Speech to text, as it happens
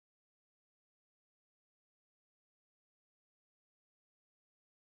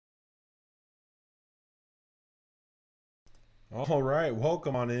All right,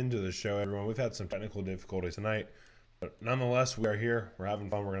 welcome on into the show, everyone. We've had some technical difficulties tonight, but nonetheless, we are here. We're having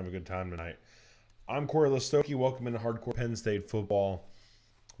fun. We're going to have a good time tonight. I'm Corey Listoki. Welcome into Hardcore Penn State Football.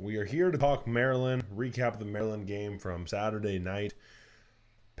 We are here to talk Maryland, recap the Maryland game from Saturday night.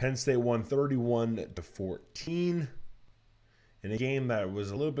 Penn State won 31-14 in a game that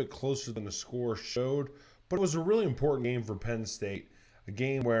was a little bit closer than the score showed, but it was a really important game for Penn State, a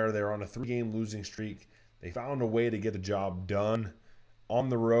game where they're on a 3-game losing streak. They found a way to get the job done on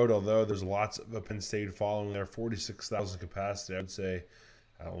the road, although there's lots of Penn State following there, 46,000 capacity. I would say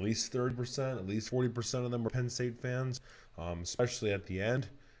at least 30%, at least 40% of them were Penn State fans, especially at the end.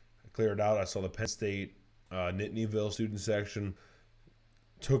 I cleared out. I saw the Penn State Nittanyville student section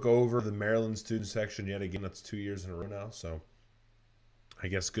took over the Maryland student section yet again. That's 2 years in a row now, so I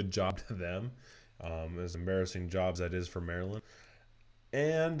guess good job to them. As embarrassing jobs that is for Maryland.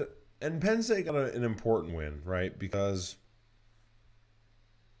 And Penn State got an important win, right? Because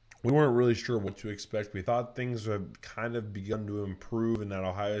we weren't really sure what to expect. We thought things had kind of begun to improve in that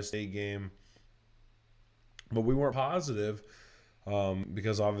Ohio State game, but we weren't positive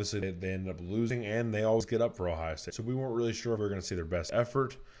because obviously they ended up losing, and they always get up for Ohio State. So we weren't really sure if we were going to see their best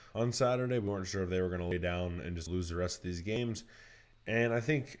effort on Saturday. We weren't sure if they were going to lay down and just lose the rest of these games. And I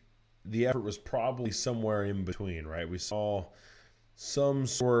think the effort was probably somewhere in between, right? We saw some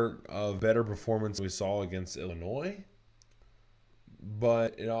sort of better performance we saw against Illinois,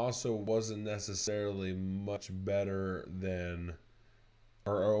 but it also wasn't necessarily much better than,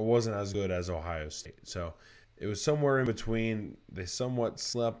 or it wasn't as good as Ohio State. So it was somewhere in between. They somewhat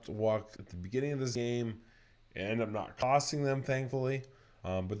slept walk at the beginning of this game. It ended up not costing them, thankfully.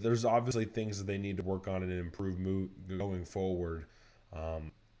 But there's obviously things that they need to work on and improve going forward.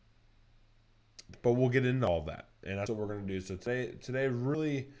 But we'll get into all that, and that's what we're going to do. So today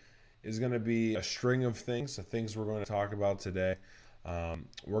really is going to be a string of things, the things we're going to talk about today.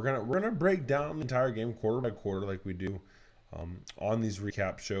 We're gonna break down the entire game quarter by quarter, like we do on these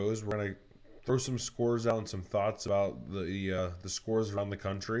recap shows. We're gonna throw some scores out and some thoughts about the scores around the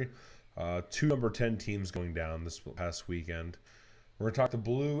country. Two number 10 teams going down this past weekend. We're gonna talk the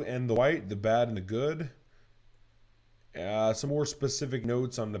blue and the white, the bad and the good. Some more specific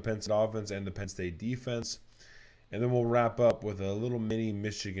notes on the Penn State offense and the Penn State defense. And then we'll wrap up with a little mini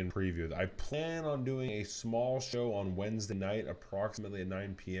Michigan preview. I plan on doing a small show on Wednesday night, approximately at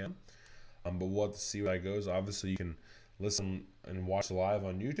 9 p.m. But we'll have to see how that goes. Obviously, you can listen and watch live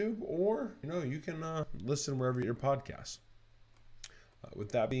on YouTube, or you can listen wherever you get your podcasts.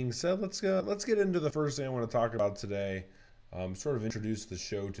 With that being said, let's get into the first thing I want to talk about today. Sort of introduce the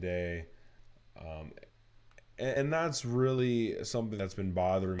show today. And that's really something that's been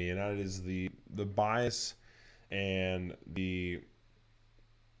bothering me, and that is the bias and the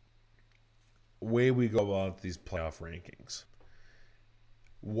way we go about these playoff rankings.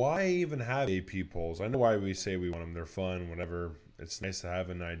 Why even have AP polls? I know why we say we want them. They're fun, whatever. It's nice to have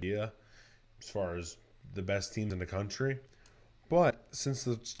an idea as far as the best teams in the country. But since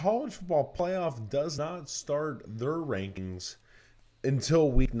the college football playoff does not start their rankings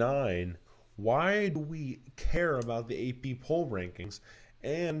until week 9, why do we care about the AP poll rankings?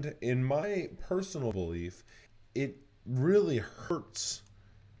 And in my personal belief, it really hurts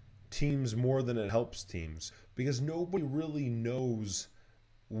teams more than it helps teams, because nobody really knows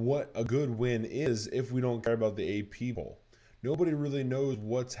what a good win is if we don't care about the AP poll. Nobody really knows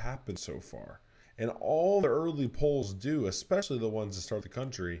what's happened so far. And all the early polls do, especially the ones that start the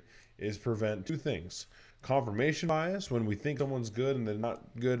country, is prevent two things: confirmation bias, when we think someone's good and they're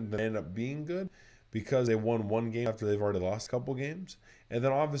not good and they end up being good because they won one game after they've already lost a couple games, and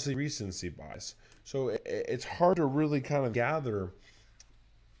then obviously recency bias. So it's hard to really kind of gather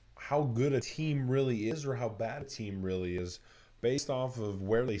how good a team really is or how bad a team really is based off of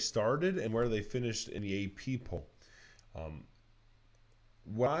where they started and where they finished in the AP poll.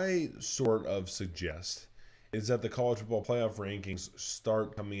 What I sort of suggest is that the college football playoff rankings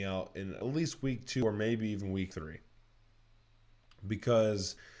start coming out in at least week 2 or maybe even week 3.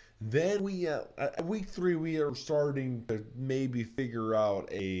 Because then at week 3 we are starting to maybe figure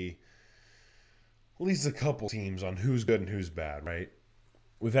out at least a couple teams on who's good and who's bad, right?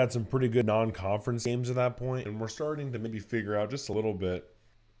 We've had some pretty good non-conference games at that point, and we're starting to maybe figure out just a little bit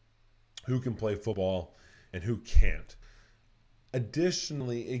who can play football and who can't.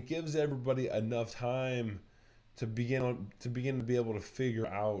 Additionally, it gives everybody enough time to begin to be able to figure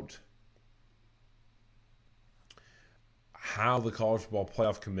out how the college football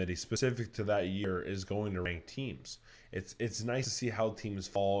playoff committee, specific to that year, is going to rank teams. It's nice to see how teams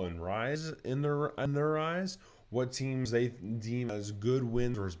fall and rise in their eyes, what teams they deem as good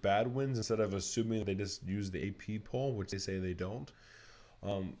wins or as bad wins instead of assuming they just use the AP poll, which they say they don't.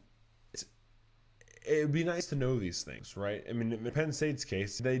 Um, it would be nice to know these things, right? I mean, in Penn State's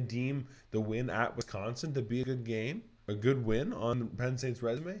case, they deem the win at Wisconsin to be a good game, a good win on Penn State's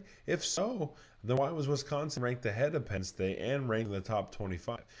resume? If so, then why was Wisconsin ranked ahead of Penn State and ranked in the top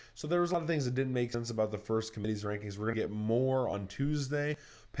 25? So there was a lot of things that didn't make sense about the first committee's rankings. We're going to get more on Tuesday.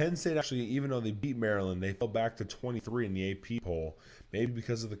 Penn State actually, even though they beat Maryland, they fell back to 23 in the AP poll, maybe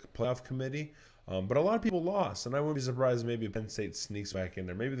because of the playoff committee. But a lot of people lost, and I wouldn't be surprised if maybe Penn State sneaks back in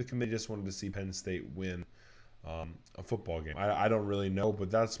there. Maybe the committee just wanted to see Penn State win a football game. I don't really know,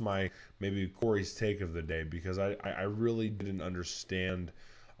 but that's maybe Corey's take of the day, because I really didn't understand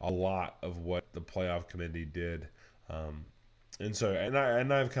a lot of what the playoff committee did. And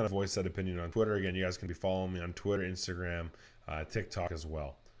I've kind of voiced that opinion on Twitter. Again, you guys can be following me on Twitter, Instagram, TikTok as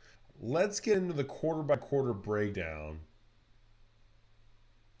well. Let's get into the quarter-by-quarter breakdown.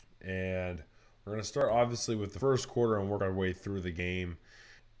 And we're going to start, obviously, with the first quarter and work our way through the game.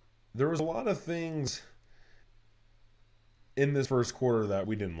 There was a lot of things in this first quarter that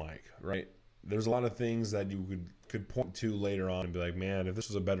we didn't like, right? There's a lot of things that you could point to later on and be like, man, if this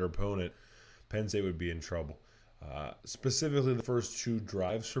was a better opponent, Penn State would be in trouble. Specifically, the first two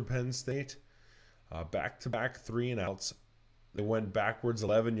drives for Penn State, back-to-back 3-and-outs. They went backwards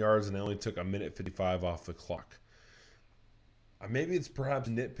 11 yards, and they only took 1:55 off the clock. Maybe it's perhaps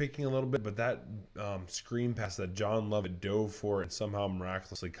nitpicking a little bit, but that screen pass that John Lovett dove for and somehow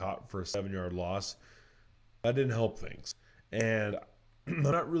miraculously caught for a 7-yard loss, that didn't help things. And I'm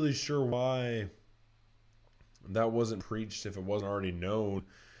not really sure why that wasn't preached if it wasn't already known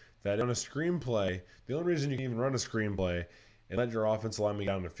that on a screenplay, the only reason you can even run a screenplay and let your offensive lineman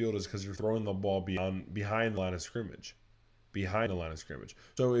get on the field is because you're throwing the ball behind the line of scrimmage.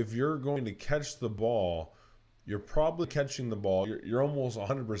 So if you're going to catch the ball, you're probably catching the ball. You're almost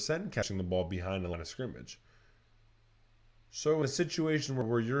 100% catching the ball behind the line of scrimmage. So in a situation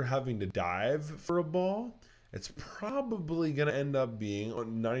where you're having to dive for a ball, it's probably going to end up being,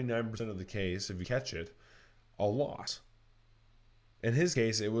 on 99% of the case, if you catch it, a loss. In his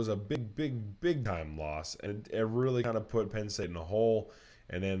case, it was a big time loss, and it really kind of put Penn State in a hole,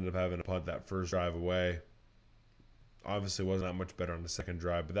 and they ended up having to punt that first drive away. Obviously, wasn't that much better on the second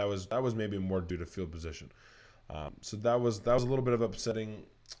drive, but that was maybe more due to field position. So that was a little bit of upsetting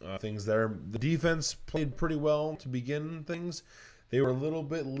things there. The defense played pretty well to begin things. They were a little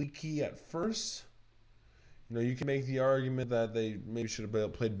bit leaky at first. You know, you can make the argument that they maybe should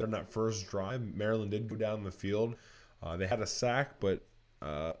have played better in that first drive. Maryland did go down the field. They had a sack, but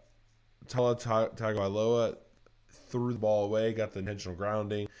Tua Tagovailoa threw the ball away, got the intentional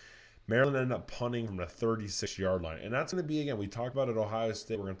grounding. Maryland ended up punting from the 36-yard line. And that's going to be, again, we talked about it at Ohio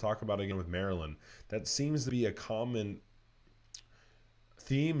State. We're going to talk about it again with Maryland. That seems to be a common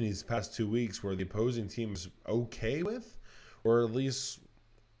theme in these past 2 weeks where the opposing team is okay with, or at least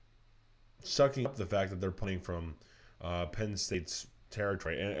sucking up the fact that they're punting from Penn State's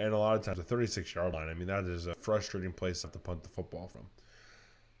territory. And a lot of times, the 36-yard line, I mean, that is a frustrating place to have to punt the football from.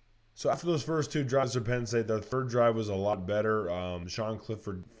 So after those first two drives for Penn State, their third drive was a lot better. Sean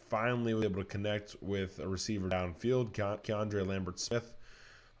Clifford finally was able to connect with a receiver downfield. Keandre Lambert-Smith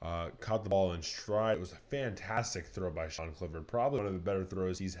caught the ball in stride. It was a fantastic throw by Sean Clifford, probably one of the better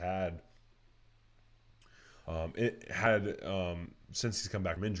throws he's had. Since he's come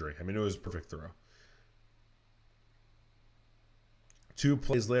back from injury. I mean, it was a perfect throw. 2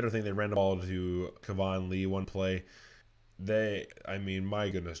 plays later, I think they ran the ball to Kevon Lee. One play, my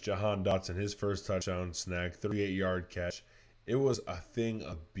goodness, Jahan Dotson, his first touchdown snag, 38-yard catch. It was a thing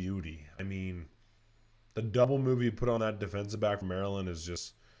of beauty. I mean, the double move you put on that defensive back from Maryland is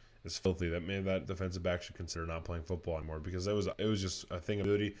filthy. That maybe that defensive back should consider not playing football anymore, because it was just a thing of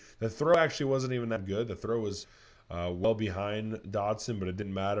beauty. The throw actually wasn't even that good. The throw was well behind Dotson, but it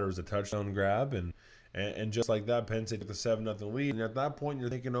didn't matter. It was a touchdown grab, and just like that, Penn State took the 7-0 lead. And at that point, you're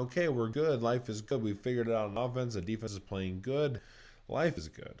thinking, okay, we're good. Life is good. We figured it out on offense. The defense is playing good. Life is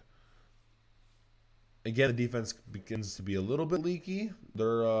good. Again, the defense begins to be a little bit leaky.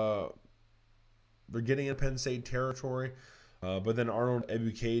 They're getting in Penn State territory. But then Arnold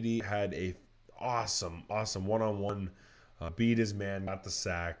Ebukadi had a awesome one-on-one, beat his man, got the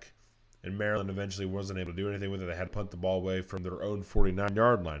sack. And Maryland eventually wasn't able to do anything with it. They had to punt the ball away from their own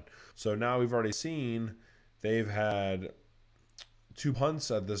 49-yard line. So now we've already seen they've had 2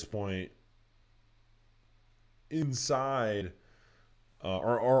 punts at this point inside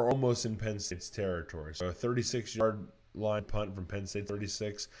or almost in Penn State's territory. So a 36-yard line punt from Penn State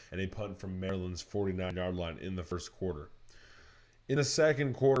 36 and a punt from Maryland's 49-yard line in the first quarter. In a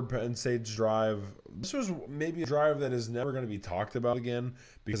second quarter, Penn State's drive, this was maybe a drive that is never going to be talked about again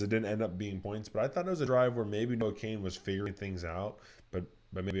because it didn't end up being points. But I thought it was a drive where maybe Noah Cain was figuring things out, but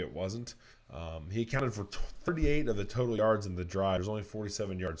maybe it wasn't. He accounted for 38 of the total yards in the drive. There's only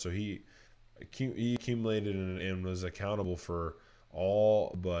 47 yards, so he accumulated and was accountable for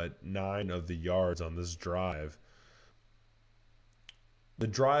all but 9 of the yards on this drive. The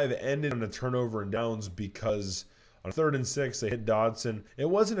drive ended on a turnover and downs because on 3rd and 6, they hit Dodson. It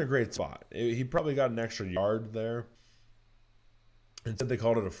wasn't a great spot. He probably got an extra yard there. Instead, they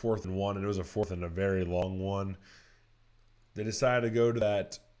called it a 4th and 1, and it was a 4th and a very long one. They decided to go to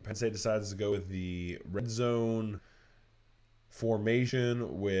that. Penn State decides to go with the red zone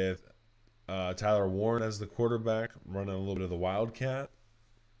formation with Tyler Warren as the quarterback, running a little bit of the Wildcat.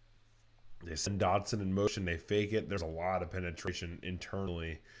 They send Dodson in motion. They fake it. There's a lot of penetration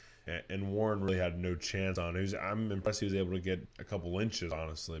internally, and Warren really had no chance on it. I'm impressed he was able to get a couple inches,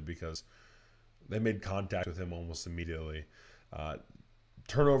 honestly, because they made contact with him almost immediately.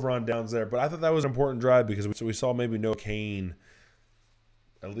 Turnover on downs there, but I thought that was an important drive because we saw maybe Noah Cain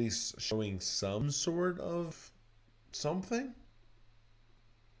at least showing some sort of something,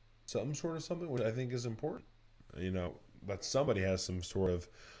 which I think is important. That somebody has some sort of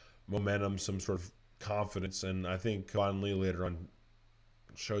momentum, some sort of confidence, and I think Von Lee later on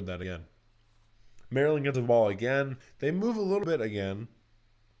showed that again. Maryland gets the ball again. They move a little bit again.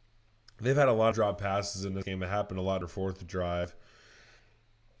 They've had a lot of drop passes in this game. It happened a lot in 4th drive.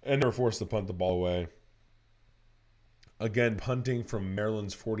 And they were forced to punt the ball away. Again, punting from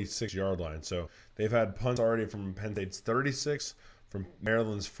Maryland's 46-yard line. So they've had punts already from Penn State's 36, from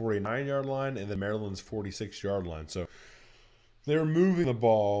Maryland's 49-yard line, and then Maryland's 46-yard line. So they were moving the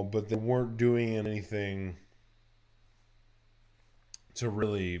ball, but they weren't doing anything to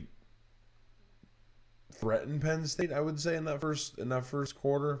really threaten Penn State, I would say, in that first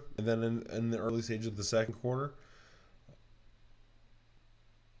quarter, and then in the early stage of the second quarter.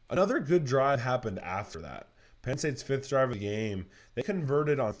 Another good drive happened after that. Penn State's 5th drive of the game, they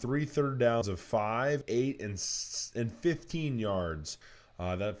converted on 3 third downs of 5, 8, and 15 yards.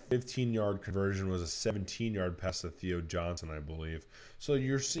 That 15-yard conversion was a 17-yard pass to Theo Johnson, I believe. So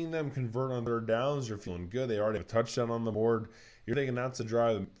you're seeing them convert on 3rd downs. You're feeling good. They already have a touchdown on the board. You're thinking that's a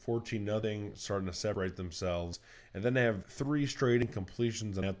drive, 14-0, starting to separate themselves. And then they have 3 straight incompletions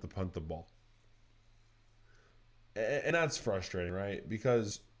and they have to punt the ball. And that's frustrating, right?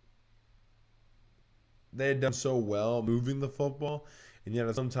 Because they had done so well moving the football, and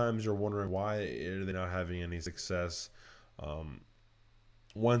yet sometimes you're wondering why are they not having any success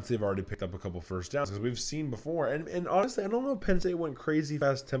once they've already picked up a couple first downs, because we've seen before. And honestly, I don't know if Penn State went crazy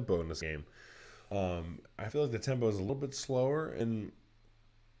fast tempo in this game. I feel like the tempo is a little bit slower, and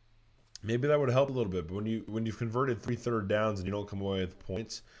maybe that would help a little bit. But when you've converted 3 third downs and you don't come away with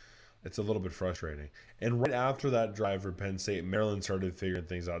points, it's a little bit frustrating. And right after that drive for Penn State, Maryland started figuring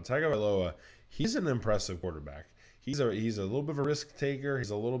things out. Tagovailoa, he's an impressive quarterback. He's a little bit of a risk taker. He's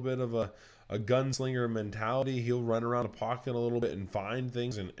a little bit of a gunslinger mentality. He'll run around the pocket a little bit and find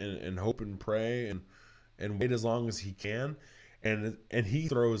things and hope and pray and wait as long as he can. And he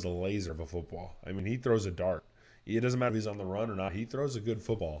throws a laser of a football. I mean, he throws a dart. It doesn't matter if he's on the run or not. He throws a good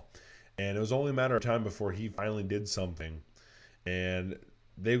football. And it was only a matter of time before he finally did something. And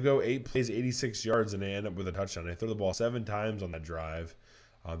they go 8 plays, 86 yards, and they end up with a touchdown. They throw the ball 7 times on that drive.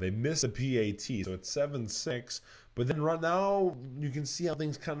 They miss a PAT, so it's 7-6. But then right now, you can see how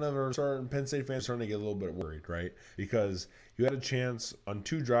things kind of are starting. Penn State fans are starting to get a little bit worried, right? Because you had a chance on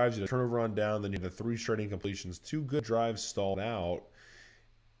 2 drives, you had a turnover on down, then you had the 3 straight incompletions. 2 good drives stalled out.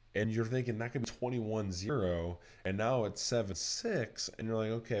 And you're thinking that could be 21-0, and now it's 7-6. And you're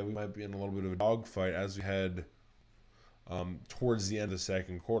like, okay, we might be in a little bit of a dogfight as we head towards the end of the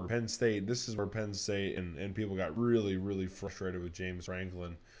second quarter. Penn State, this is where Penn State and people got really, really frustrated with James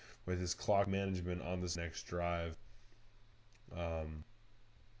Franklin with his clock management on this next drive.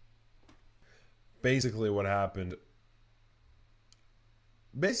 Basically what happened,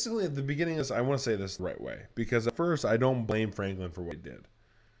 at the beginning of this, I want to say this the right way, because at first I don't blame Franklin for what he did.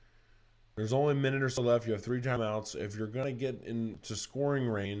 There's only a minute or so left. You have 3 timeouts. If you're going to get into scoring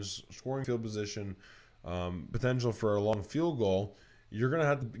range, scoring field position, potential for a long field goal, you're going to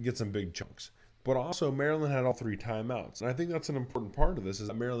have to get some big chunks. But also, Maryland had all 3 timeouts. And I think that's an important part of this, is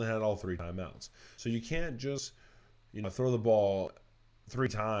that Maryland had all 3 timeouts. So you can't just, throw the ball 3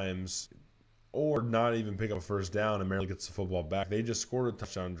 times or not even pick up a first down and Maryland gets the football back. They just scored a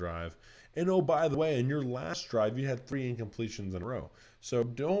touchdown drive. And oh, by the way, in your last drive, you had 3 incompletions in a row. So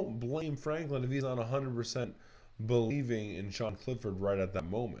don't blame Franklin if he's not 100% believing in Sean Clifford right at that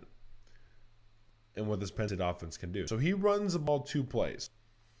moment. and what this Penn State offense can do. So he runs the ball 2 plays.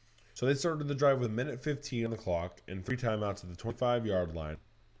 So they started the drive with a minute 15 on the clock and 3 timeouts at the 25-yard line.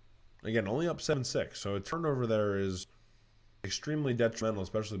 Again, only up 7-6. So a turnover there is extremely detrimental,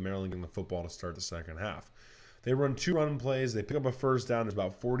 especially Maryland getting the football to start the second half. They run 2 run plays. They pick up a first down. There's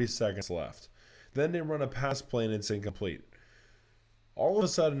about 40 seconds left. Then they run a pass play and it's incomplete. All of a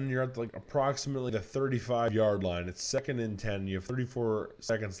sudden, you're at like approximately the 35-yard line. It's 2nd and 10. You have 34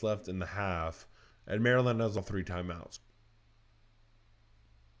 seconds left in the half, and Maryland has all 3 timeouts.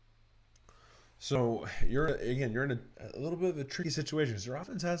 So you're in a little bit of a tricky situation because your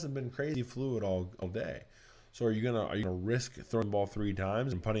offense hasn't been crazy fluid all day. So are you gonna risk throwing the ball 3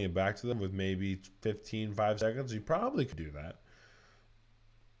 times and punting it back to them with maybe 5 seconds? You probably could do that.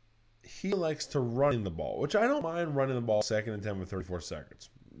 He likes to running the ball, which I don't mind running the ball 2nd and 10 with 34 seconds.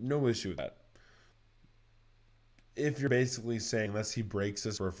 No issue with that. If you're basically saying, unless he breaks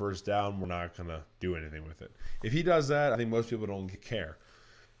this for a first down, we're not going to do anything with it. If he does that, I think most people don't care.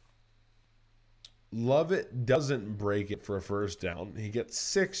 Lovett doesn't break it for a first down. He gets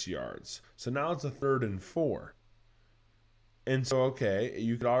 6 yards. So now it's a 3rd and 4. And so, okay,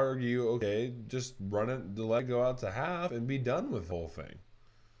 you could argue, okay, just run it, let it go out to half and be done with the whole thing.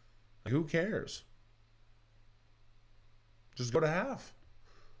 Like, who cares? Just go to half.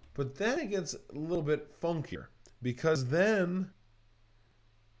 But then it gets a little bit funkier because then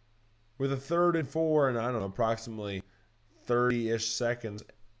with a 3rd and 4 and I don't know, approximately 30-ish seconds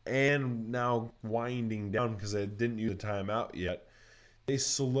and now winding down because they didn't use the timeout yet, they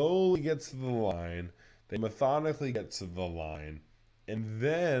slowly get to the line. They methodically get to the line. And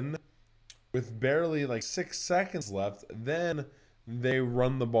then with barely like 6 seconds left, then they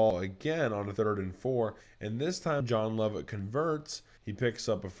run the ball again on a 3rd and 4, and this time John Lovett converts. He picks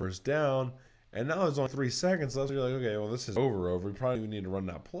up a first down, and now there's only 3 seconds left. So you're like, okay, well, this is over. We probably need to run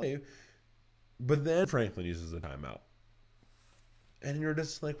that play. But then Franklin uses the timeout. And you're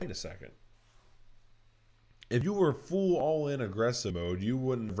just like, wait a second. If you were full all-in aggressive mode, you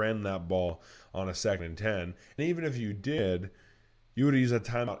wouldn't have ran that ball on a 2nd and 10. And even if you did, you would have used a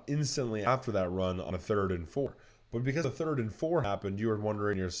timeout instantly after that run on a 3rd and 4. But because the 3rd and 4 happened, you were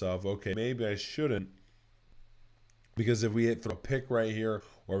wondering to yourself, okay, maybe I shouldn't. Because if we throw a pick right here,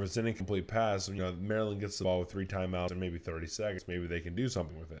 or if it's an incomplete pass, Maryland gets the ball with 3 timeouts and maybe 30 seconds, maybe they can do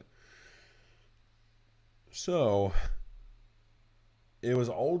something with it. So it was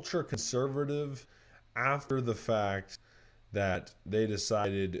ultra conservative after the fact that they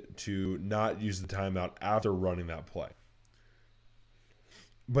decided to not use the timeout after running that play.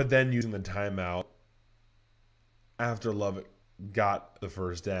 But then using the timeout after Lovett got the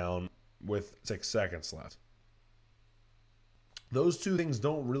first down with 6 seconds left. Those two things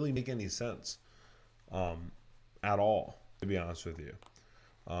don't really make any sense at all, to be honest with you.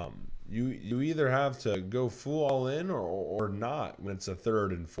 You either have to go full all in or not when it's a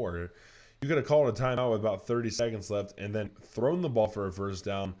 3rd and 4. You could have called a timeout with about 30 seconds left and then thrown the ball for a first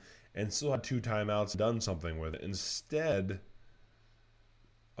down and still had 2 timeouts and done something with it. Instead,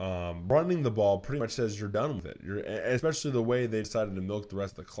 running the ball pretty much says you're done with it. Especially the way they decided to milk the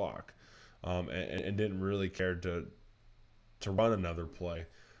rest of the clock and didn't really care to run another play.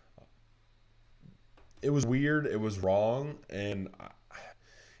 It was weird. It was wrong. And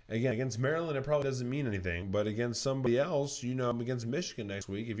again, against Maryland, it probably doesn't mean anything. But against somebody else, against Michigan next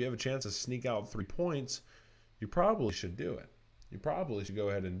week, if you have a chance to sneak out 3 points, you probably should do it. You probably should go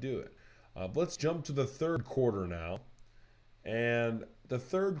ahead and do it. Let's jump to the 3rd quarter now. And the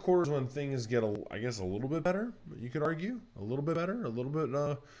 3rd quarter is when things get, a little bit better. You could argue a little bit better, a little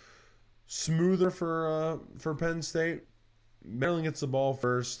bit smoother for Penn State. Maryland gets the ball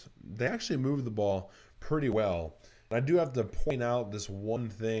first. They actually moved the ball pretty well. And I do have to point out this one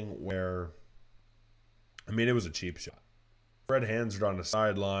thing where, it was a cheap shot. Fred Hansard on the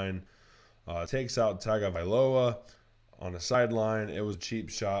sideline takes out Tagovailoa on the sideline. It was a cheap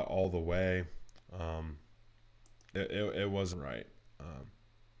shot all the way. It wasn't right.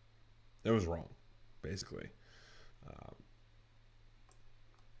 It was wrong, basically.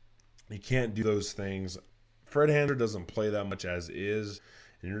 You can't do those things. Fred Hansard doesn't play that much as is,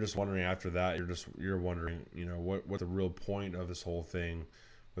 and you're just wondering after that. You're wondering, what the real point of this whole thing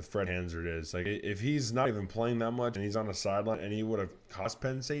with Fred Hansard is. Like, if he's not even playing that much and he's on the sideline and he would have cost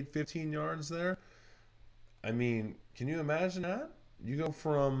Penn State 15 yards there. Can you imagine that? You go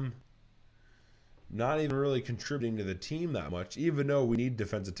from not even really contributing to the team that much, even though we need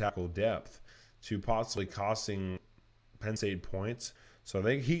defensive tackle depth, to possibly costing Penn State points. So I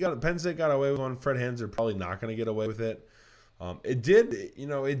think Penn State got away with one. Fred Hansard probably not going to get away with it. It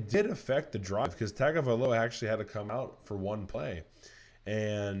did affect the drive because Tagovailoa actually had to come out for one play,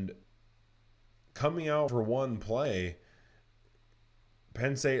 and coming out for one play,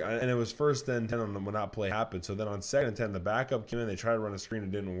 Penn State, and it was first and 10 when that play happened. So then on second and 10, the backup came in. They tried to run a screen.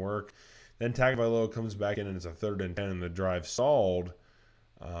 It didn't work. Then Tagovailoa comes back in, and it's a third and 10, and the drive stalled.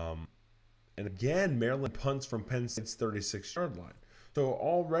 And again, Maryland punts from Penn State's 36-yard line. So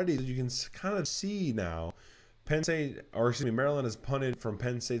already you can kind of see now, Maryland has punted from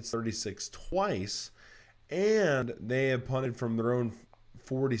Penn State's 36 twice, and they have punted from their own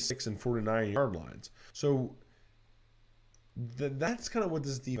 46 and 49-yard lines. So that's kind of what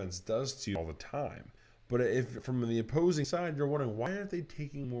this defense does to you all the time. But if from the opposing side, you're wondering, why aren't they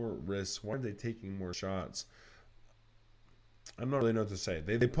taking more risks? Why aren't they taking more shots? I'm not really know what to say.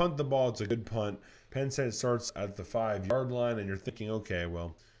 They punt the ball. It's a good punt. Penn State starts at the 5-yard line, and you're thinking, okay,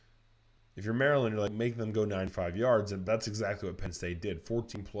 well, if you're Maryland, you're like, make them go 95 yards, and that's exactly what Penn State did.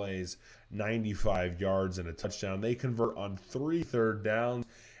 14 plays, 95 yards, and a touchdown. They convert on 3 third downs,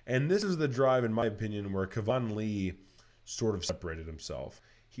 and this is the drive, in my opinion, where Kevon Lee sort of separated himself.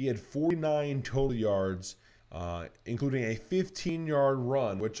 He had 49 total yards, including a 15-yard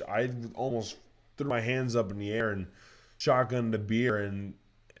run, which I almost threw my hands up in the air and shotgunned a beer and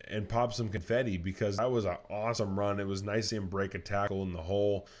pop some confetti, because that was an awesome run. It was nice to see him break a tackle in the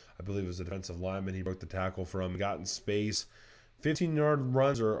hole. I believe it was a defensive lineman he broke the tackle from, got in space. 15-yard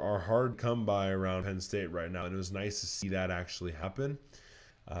runs are hard to come by around Penn State right now, and it was nice to see that actually happen.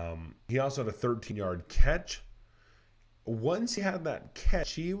 He also had a 13-yard catch. Once he had that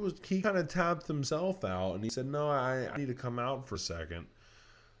catch, he kind of tapped himself out, and he said, no, I need to come out for a second.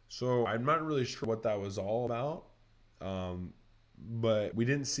 So I'm not really sure what that was all about. But we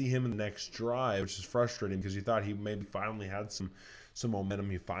didn't see him in the next drive, which is frustrating, because you thought he maybe finally had some momentum.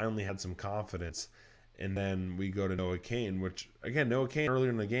 He finally had some confidence. And then we go to Noah Cain, which, again, Noah Cain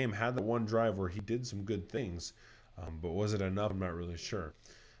earlier in the game had that one drive where he did some good things. But was it enough? I'm not really sure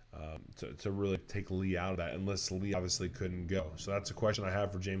to really take Lee out of that, unless Lee obviously couldn't go. So that's a question I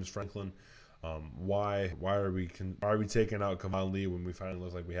have for James Franklin. Why are we taking out Kevon Lee when we finally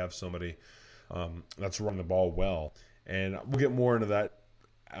look like we have somebody that's running the ball well? And we'll get more into that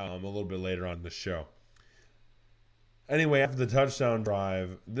a little bit later on in the show. Anyway, after the touchdown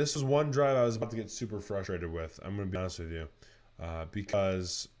drive, this was one drive I was about to get super frustrated with. I'm going to be honest with you.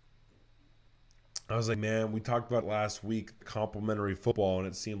 Because I was like, man, we talked about last week, complementary football, and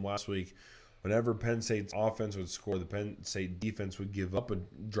it seemed last week whenever Penn State's offense would score, the Penn State defense would give up a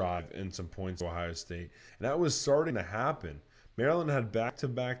drive and some points to Ohio State. And that was starting to happen. Maryland had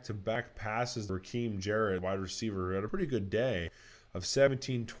back-to-back passes to Raheem Jarrett, wide receiver, who had a pretty good day of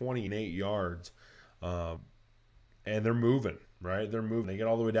 17, 20, and 8 yards. And they're moving, right? They're moving. They get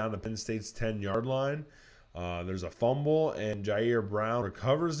all the way down to Penn State's 10-yard line. There's a fumble, and Jair Brown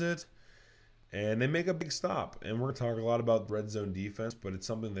recovers it. And they make a big stop. And we're going to talk a lot about red zone defense, but it's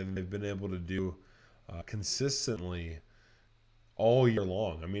something that they've been able to do consistently all year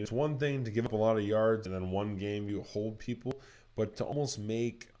long. I mean, it's one thing to give up a lot of yards and then one game you hold people, but to almost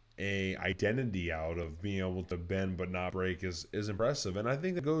make a identity out of being able to bend but not break is impressive. And I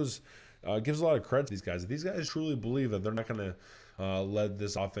think it gives a lot of credit to these guys. These guys truly believe that they're not going to let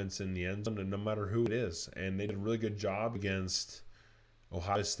this offense in the end zone, no matter who it is. And they did a really good job against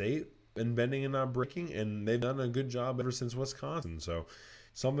Ohio State in bending and not breaking, and they've done a good job ever since Wisconsin. So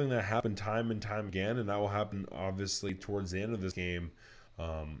something that happened time and time again, and that will happen obviously towards the end of this game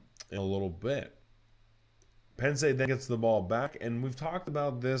in a little bit. Penn State then gets the ball back, and we've talked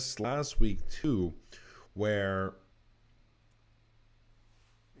about this last week too, where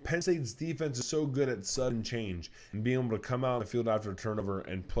Penn State's defense is so good at sudden change and being able to come out on the field after a turnover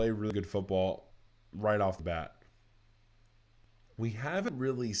and play really good football right off the bat. We haven't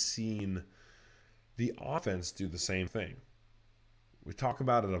really seen the offense do the same thing. We talk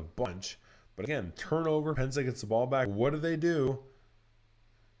about it a bunch, but again, turnover, Penn State gets the ball back. What do?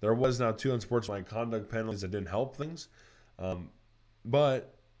 There was now 2 unsportsmanlike conduct penalties that didn't help things,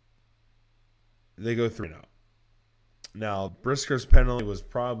 but they go 3-0. Now, Brisker's penalty was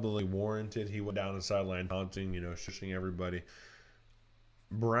probably warranted. He went down the sideline taunting, shushing everybody.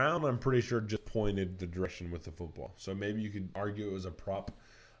 Brown, I'm pretty sure, just pointed the direction with the football. So maybe you could argue it was a prop,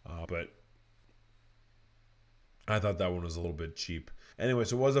 but I thought that one was a little bit cheap. Anyway,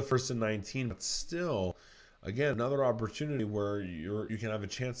 so it was a 1st and 19, but still, again, another opportunity where you can have a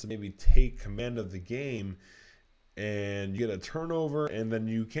chance to maybe take command of the game, and you get a turnover, and then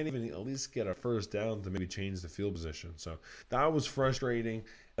you can't even at least get a first down to maybe change the field position. So that was frustrating.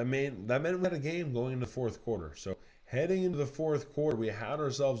 That meant we had a game going into the fourth quarter. So heading into the fourth quarter, we had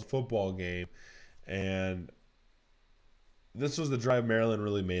ourselves a football game, and this was the drive Maryland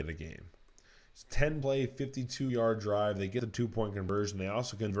really made the game. 10 play, 52-yard drive. They get the 2-point conversion. They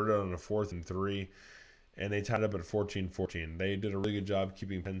also converted on a 4th and 3, and they tied up at 14-14. They did a really good job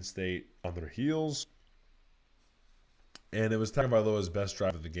keeping Penn State on their heels, and it was Tagovailoa's best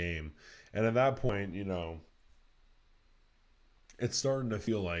drive of the game. And at that point, it's starting to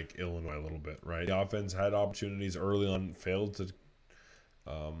feel like Illinois a little bit, right? The offense had opportunities early on, failed to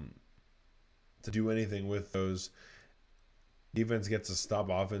do anything with those. Defense gets a stop.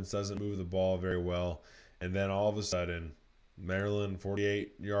 Offense doesn't move the ball very well. And then all of a sudden, Maryland,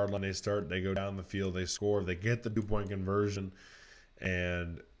 48-yard line, they go down the field, they score, they get the 2-point conversion.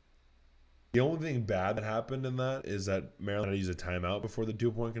 And the only thing bad that happened in that is that Maryland had to use a timeout before the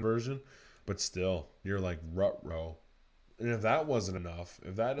 2-point conversion. But still, you're like, ruh-roh. And if that wasn't enough,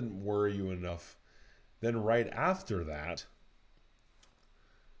 if that didn't worry you enough, then right after that,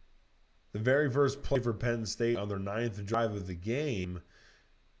 the very first play for Penn State on their 9th drive of the game,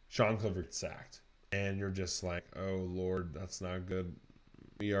 Sean Clifford gets sacked. And you're just like, oh, Lord, that's not good.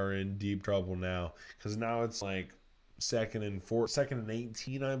 We are in deep trouble now. Because now it's like 2nd and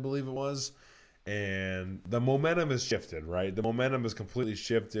 18, I believe it was. And the momentum has shifted, right? The momentum has completely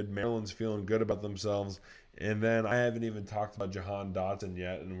shifted. Maryland's feeling good about themselves. And then I haven't even talked about Jahan Dotson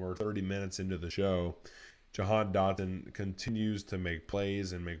yet, and we're 30 minutes into the show. Jahan Dotson continues to make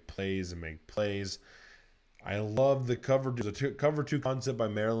plays and make plays and make plays. I love the cover two concept by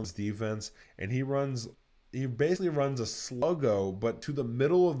Maryland's defense, and he basically runs a sluggo, but to the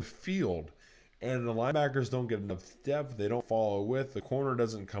middle of the field. And the linebackers don't get enough depth. They don't follow with. The corner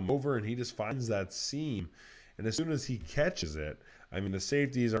doesn't come over, and he just finds that seam. And as soon as he catches it, the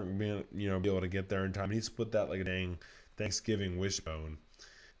safeties aren't being, be able to get there in time. He split that like a dang Thanksgiving wishbone,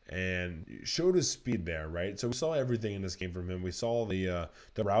 and showed his speed there, right? So we saw everything in this game from him. We saw the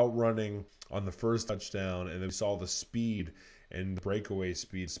route running on the first touchdown, and then we saw the speed and the breakaway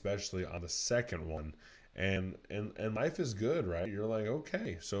speed, especially on the second one. And life is good, right? You're like,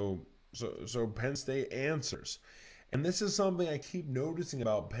 okay, so Penn State answers. And this is something I keep noticing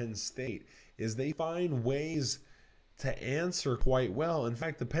about Penn State, is they find ways to answer quite well. In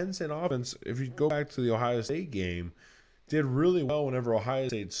fact, the Penn State offense, if you go back to the Ohio State game, did really well whenever Ohio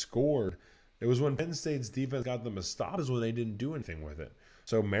State scored. It was when Penn State's defense got them a stop is when they didn't do anything with it.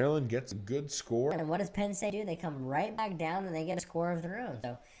 So Maryland gets a good score. And what does Penn State do? They come right back down and they get a score of their own.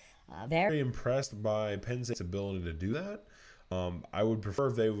 So very impressed by Penn State's ability to do that. I would prefer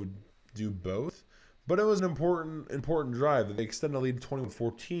if they would do both. But it was an important drive. They extended the lead to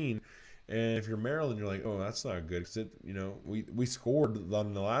 21-14. And if you're Maryland, you're like, oh, that's not good. Because we scored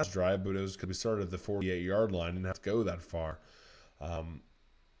on the last drive, but it was because we started at the 48-yard line and didn't have to go that far.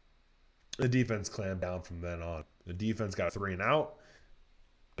 The defense clamped down from then on. The defense got 3 and out.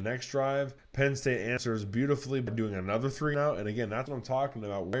 The next drive, Penn State answers beautifully by doing another 3 and out. And again, that's what I'm talking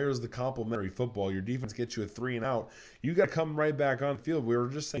about. Where's the complementary football? Your defense gets you a 3 and out. You got to come right back on the field. We were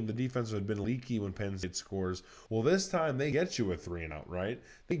just saying the defense had been leaky when Penn State scores. Well, this time they get you a 3 and out, right?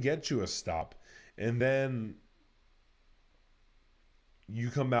 They get you a stop. And then you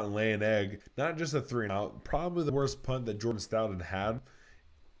come out and lay an egg. Not just a 3 and out. Probably the worst punt that Jordan Stout had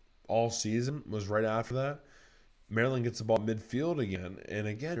all season was right after that. Maryland gets the ball midfield again, and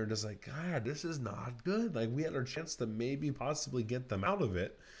again, you're just like, God, this is not good. Like, we had our chance to maybe possibly get them out of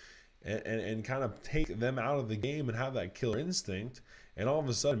it and kind of take them out of the game and have that killer instinct, and all of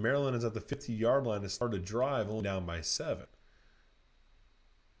a sudden, Maryland is at the 50-yard line to start a drive, only down by 7.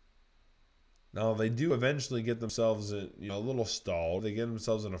 Now, they do eventually get themselves a little stalled. They get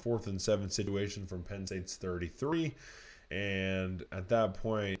themselves in a 4th and 7 situation from Penn State's 33, and at that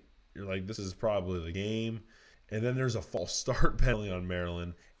point, you're like, this is probably the game. And then there's a false start penalty on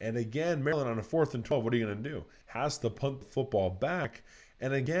Maryland. And again, Maryland on a 4th and 12, what are you going to do? Has to punt the football back.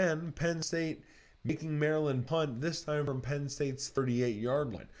 And again, Penn State making Maryland punt, this time from Penn State's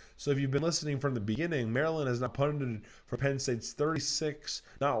 38-yard line. So if you've been listening from the beginning, Maryland has not punted from Penn State's 36,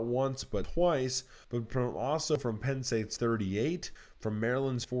 not once but twice, but also from Penn State's 38, from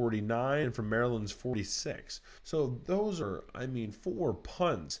Maryland's 49, and from Maryland's 46. So those are, 4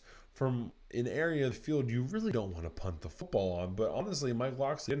 punts from an area of the field you really don't want to punt the football on. But honestly, Mike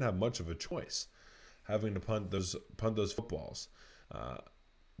Locksley didn't have much of a choice having to punt those footballs.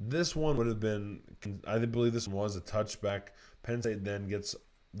 This one would have been, I believe this one was a touchback. Penn State then gets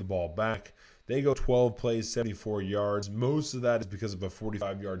the ball back. They go 12 plays, 74 yards. Most of that is because of a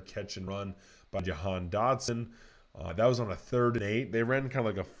 45-yard catch and run by Jahan Dotson. That was on a 3rd and 8. They ran kind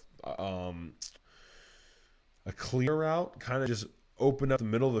of like a clear route, kind of just opened up the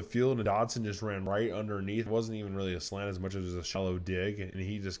middle of the field, and Dotson just ran right underneath. It wasn't even really a slant as much as it was a shallow dig, and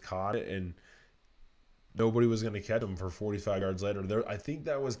he just caught it and nobody was going to catch him for 45 yards later. I think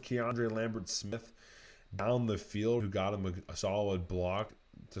that was Keandre Lambert-Smith down the field who got him a solid block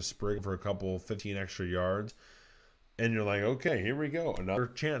to spring for a couple 15 extra yards. And you're like, okay, here we go. Another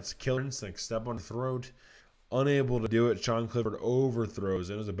chance. Killer instinct. Step on the throat. Unable to do it. Sean Clifford overthrows.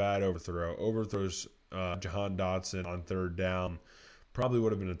 It was a bad overthrow. Overthrows Jahan Dotson on third down. Probably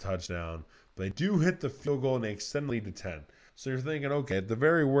would have been a touchdown. But they do hit the field goal and they extend the lead to 10. So you're thinking, okay, at the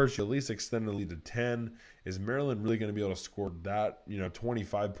very worst, you at least extend the lead to 10. Is Maryland really going to be able to score that,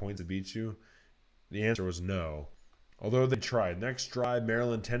 25 points to beat you? The answer was no. Although they tried. Next drive,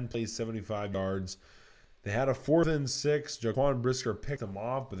 Maryland 10 plays, 75 yards. They had a 4th and 6. Jaquan Brisker picked them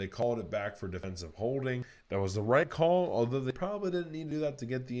off, but they called it back for defensive holding. That was the right call, although they probably didn't need to do that to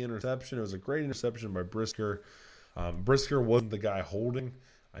get the interception. It was a great interception by Brisker. Brisker wasn't the guy holding.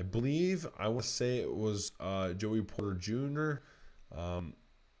 I believe, I want to say it was Joey Porter Jr.,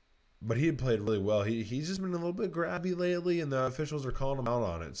 but he had played really well. He's just been a little bit grabby lately, and the officials are calling him out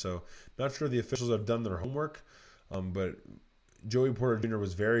on it. So not sure the officials have done their homework, but Joey Porter Jr.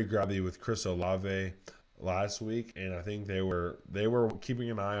 was very grabby with Chris Olave last week, and I think they were keeping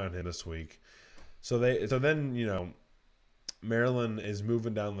an eye on him this week. So then Maryland is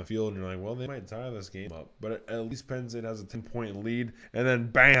moving down the field, and you're like, well, they might tie this game up, but at least Penn State has a 10-point lead, and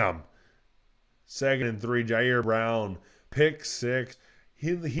then bam, 2nd and 3, Jair Brown, pick 6.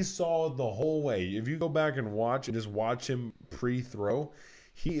 He saw it the whole way. If you go back and just watch him pre-throw,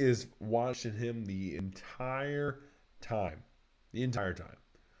 he is watching him the entire time,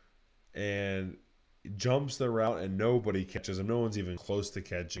 and jumps the route, and nobody catches him. No one's even close to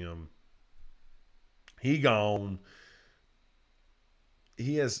catching him. He gone.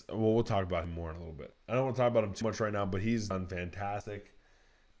 He has. Well, we'll talk about him more in a little bit. I don't want to talk about him too much right now, but he's done fantastic,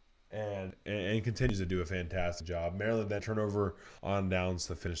 and continues to do a fantastic job. Maryland then turnover on downs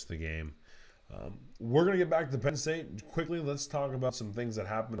to finish the game. We're gonna get back to Penn State quickly. Let's talk about some things that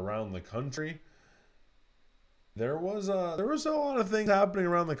happened around the country. There was a lot of things happening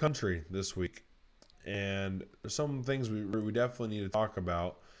around the country this week, and there's some things we definitely need to talk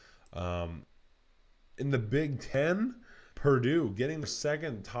about. In the Big Ten, Purdue getting the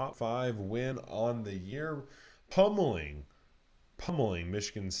second top 5 win on the year, pummeling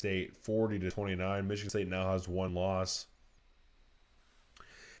Michigan State 40-29. Michigan State now has 1 loss.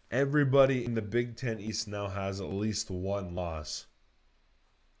 Everybody in the Big Ten East now has at least 1 loss.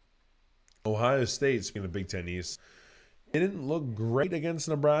 Ohio State, speaking of Big Ten East, it didn't look great against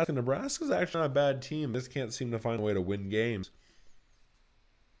Nebraska. Nebraska's actually not a bad team. This can't seem to find a way to win games.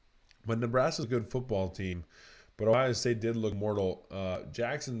 But Nebraska's a good football team. But Ohio State did look mortal.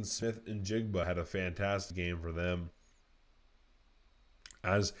 Jackson Smith and Jigba had a fantastic game for them,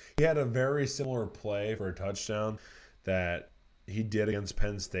 as he had a very similar play for a touchdown that he did against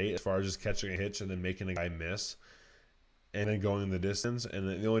Penn State, as far as just catching a hitch and then making a guy miss and then going the distance. And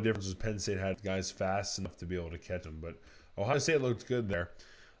the only difference was Penn State had guys fast enough to be able to catch him. But Ohio State looked good there.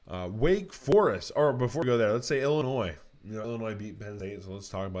 Wake Forest, or before we go there, let's say Illinois. Illinois beat Penn State, so let's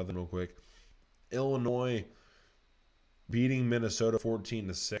talk about them real quick. Illinois beating Minnesota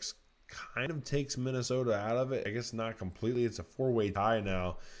 14-6 kind of takes Minnesota out of it. I guess not completely. It's a 4-way tie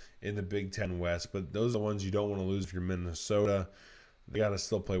now in the Big Ten West, but those are the ones you don't want to lose if you're Minnesota. They got to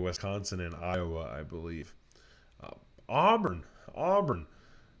still play Wisconsin and Iowa, I believe. Auburn,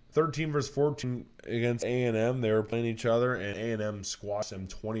 13-14 against A&M. They were playing each other, and A&M squashed them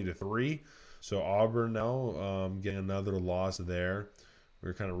 20-3. So Auburn now getting another loss there. We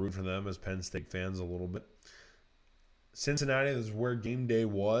were kind of rooting for them as Penn State fans a little bit. Cincinnati, this is where game day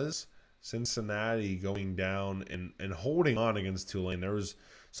was. Cincinnati going down and holding on against Tulane. There was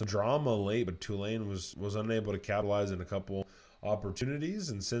some drama late, but Tulane was unable to capitalize on a couple opportunities,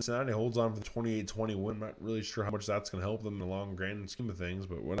 and Cincinnati holds on for the 28-20 win. Not really sure how much that's going to help them in the long grand scheme of things,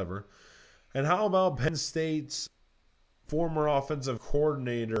 but whatever. And how about Penn State's former offensive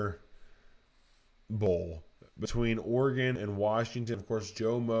coordinator bowl between Oregon and Washington? Of course,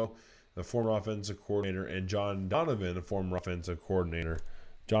 Joe Moe, the former offensive coordinator, and John Donovan, the former offensive coordinator.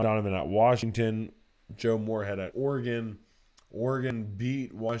 John Donovan at Washington, Joe Moorhead at Oregon. Oregon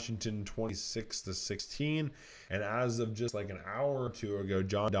beat Washington 26-16, and as of just like an hour or two ago,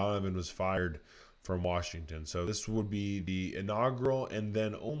 John Donovan was fired from Washington. So this would be the inaugural and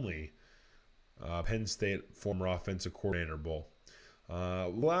then only Penn State former offensive coordinator bowl.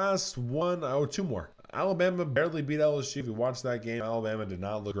 Last one, two more. Alabama barely beat LSU. If you watched that game, Alabama did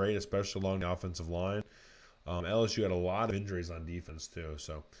not look great, especially along the offensive line. LSU had a lot of injuries on defense too,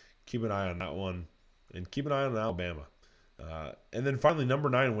 so keep an eye on that one, and keep an eye on Alabama. And then finally, number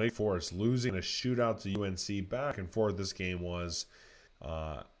 9, Wake Forest, losing a shootout to UNC. Back and forth this game was.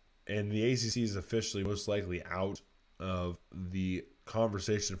 And the ACC is officially most likely out of the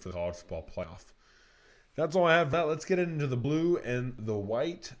conversation for the college football playoff. That's all I have for that. Let's get into the blue and the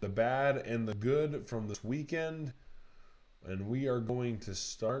white, the bad and the good from this weekend. And we are going to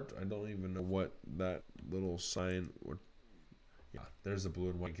start. I don't even know what that little sign would. Yeah, there's the blue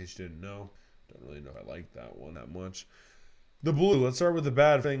and white in case you didn't know. Don't really know if I like that one that much. The blue. Let's start with the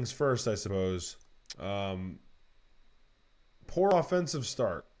bad things first, I suppose. Poor offensive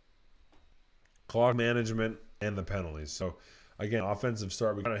start. Clock management and the penalties. So, again, offensive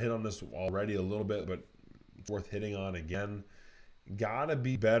start. We kind of hit on this already a little bit, but it's worth hitting on again. Gotta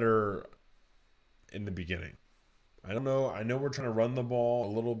be better in the beginning. I don't know. I know we're trying to run the ball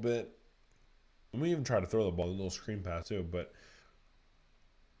a little bit. And we even try to throw the ball, a little screen pass too. But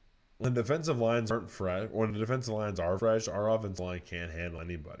when defensive lines aren't fresh, when the defensive lines are fresh, our offensive line can't handle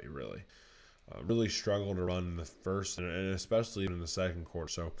anybody, really. Really struggle to run in the first and especially in the second quarter.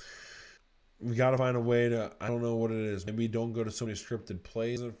 So we got to find a way to, I don't know what it is. Maybe don't go to so many scripted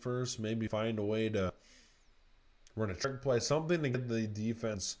plays at first. Maybe find a way to run a trick play, something to get the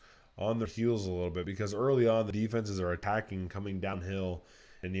defense on their heels a little bit, because early on the defenses are attacking, coming downhill,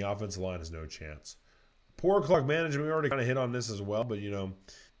 and the offensive line has no chance. Poor clock management, we already kind of hit on this as well, but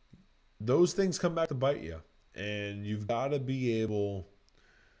those things come back to bite you, and you've got to be able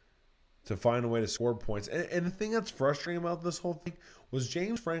to find a way to score points. And the thing that's frustrating about this whole thing was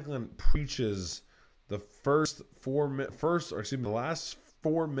James Franklin preaches the last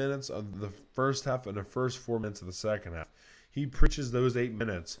 4 minutes of the first half and the first 4 minutes of the second half. He preaches those 8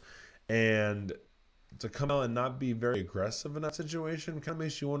 minutes, and to come out and not be very aggressive in that situation kind of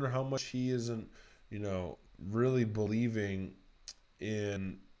makes you wonder how much he isn't, really believing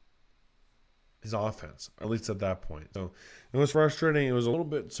in his offense, at least at that point. So it was frustrating. It was a little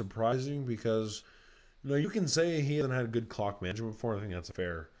bit surprising because, you can say he hasn't had good clock management before. I think that's a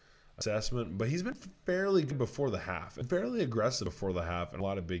fair assessment, but he's been fairly good before the half and fairly aggressive before the half in a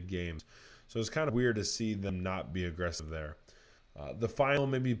lot of big games. So it's kind of weird to see them not be aggressive there. The final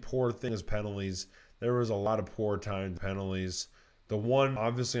maybe poor thing is penalties. There was a lot of poor timed penalties. The one,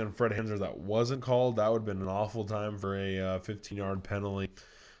 obviously, on Fred Hansard that wasn't called, that would have been an awful time for a 15-yard penalty.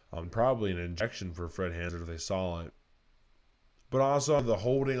 Probably an injection for Fred Hansard if they saw it. But also the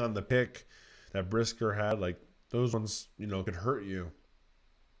holding on the pick that Brisker had, those ones, could hurt you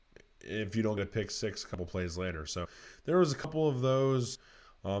if you don't get pick six a couple plays later. So there was a couple of those.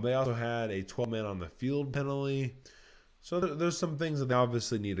 They also had a 12-man on the field penalty. So there's some things that they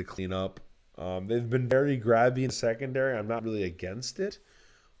obviously need to clean up. They've been very grabby in secondary. I'm not really against it.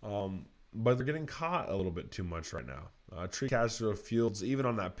 But they're getting caught a little bit too much right now. Tree Castro Fields, even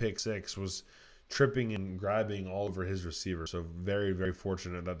on that pick six, was tripping and grabbing all over his receiver. So very, very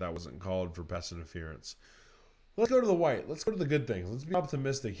fortunate that wasn't called for pass interference. Let's go to the white. Let's go to the good things. Let's be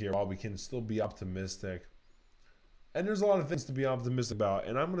optimistic here while we can still be optimistic. And there's a lot of things to be optimistic about.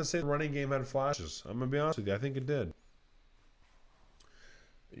 And I'm going to say the running game had flashes. I'm going to be honest with you. I think it did.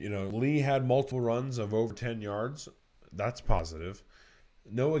 Lee had multiple runs of over 10 yards. That's positive.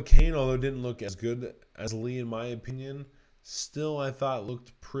 Noah Cain, although didn't look as good as Lee in my opinion, still I thought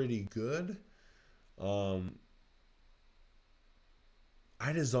looked pretty good. I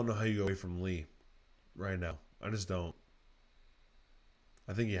just don't know how you go away from Lee right now. I just don't.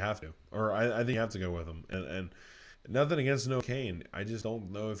 I think you have to. Or I think you have to go with him. And nothing against Noah Cain. I just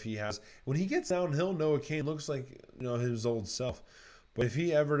don't know if he has. When he gets downhill, Noah Cain looks like his old self. But if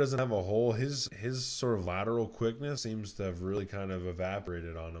he ever doesn't have a hole, his sort of lateral quickness seems to have really kind of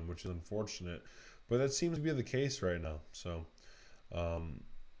evaporated on him, which is unfortunate. But that seems to be the case right now. So,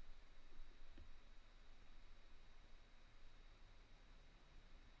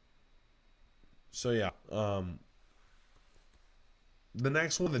 yeah. The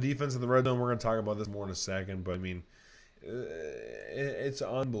next one, the defense in the red zone, we're going to talk about this more in a second. But, I mean, it's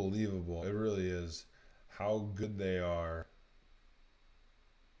unbelievable. It really is how good they are.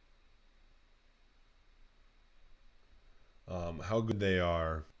 How good they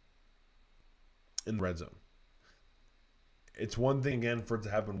are in the red zone. It's one thing, again, for it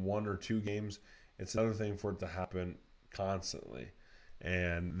to happen one or two games. It's another thing for it to happen constantly.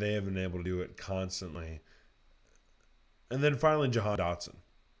 And they have been able to do it constantly. And then finally, Jahan Dotson.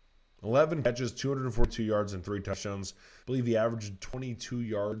 11 catches, 242 yards, and 3 touchdowns. I believe he averaged 22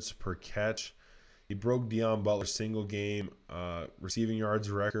 yards per catch. He broke Deion Butler's single game receiving yards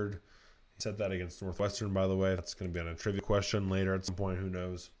record. He set that against Northwestern, by the way. That's going to be on a trivia question later at some point. Who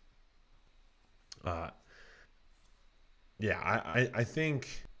knows? I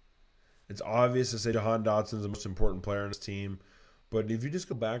think it's obvious to say Jahan Dotson is the most important player on his team. But if you just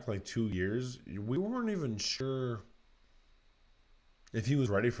go back 2 years, we weren't even sure if he was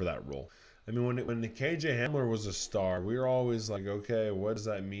ready for that role. I mean, when KJ Hamler was a star, we were always like, okay, what does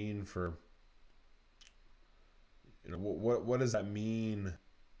that mean for, what does that mean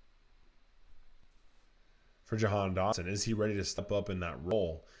for Jahan Dotson? Is he ready to step up in that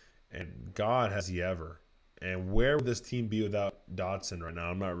role? And God, has he ever. And where would this team be without Dotson right now?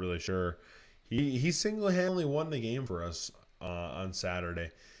 I'm not really sure. He single-handedly won the game for us on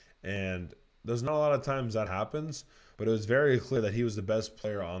Saturday. And there's not a lot of times that happens, but it was very clear that he was the best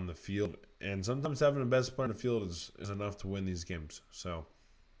player on the field. And sometimes having the best player on the field is enough to win these games. So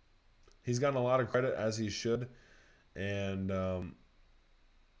he's gotten a lot of credit, as he should. And I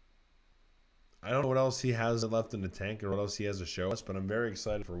don't know what else he has left in the tank or what else he has to show us, but I'm very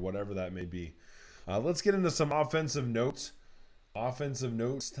excited for whatever that may be. Let's get into some offensive notes. Offensive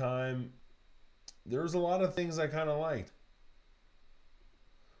notes time. There's a lot of things I kind of liked.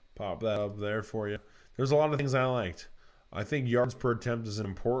 Pop that up there for you. There's a lot of things I liked. I think yards per attempt is an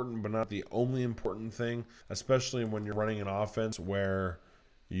important, but not the only important thing, especially when you're running an offense where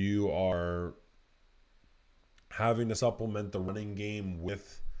you are having to supplement the running game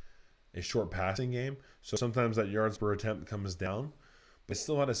with a short passing game. So sometimes that yards per attempt comes down. But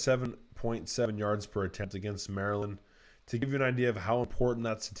still had a 7.7 yards per attempt against Maryland. To give you an idea of how important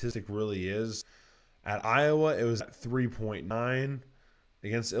that statistic really is, at Iowa, it was at 3.9.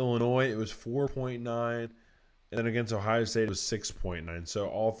 Against Illinois, it was 4.9. And then against Ohio State, it was 6.9. So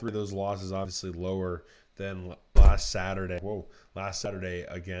all three of those losses obviously lower than last Saturday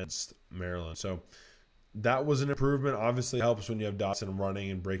against Maryland. So that was an improvement. Obviously, it helps when you have Dotson running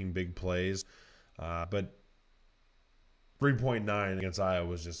and breaking big plays. But 3.9 against Iowa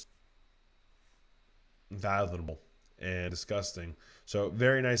was just unfathomable and disgusting. So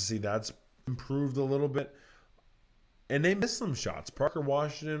very nice to see that's improved a little bit. And they missed some shots. Parker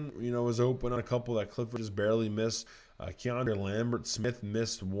Washington, was open on a couple that Clifford just barely missed. Keandre Lambert-Smith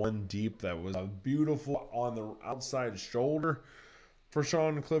missed one deep that was beautiful on the outside shoulder for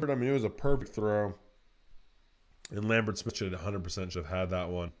Sean Clifford. I mean, it was a perfect throw. And Lambert-Smith should 100% have had that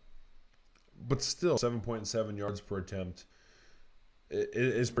one. But still, 7.7 yards per attempt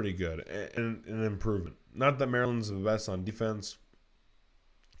is pretty good and an improvement. Not that Maryland's the best on defense,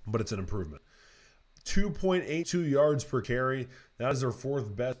 but it's an improvement. 2.82 yards per carry. That is their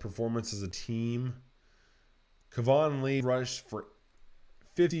fourth best performance as a team. Kevon Lee rushed for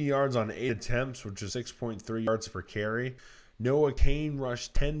 50 yards on 8 attempts, which is 6.3 yards per carry. Noah Cain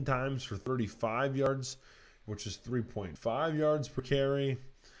rushed 10 times for 35 yards, which is 3.5 yards per carry.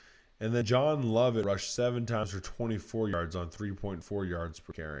 And then John Lovett rushed 7 times for 24 yards on 3.4 yards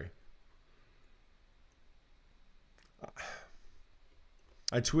per carry.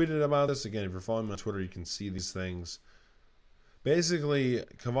 I tweeted about this. Again, if you're following me on Twitter, you can see these things. Basically,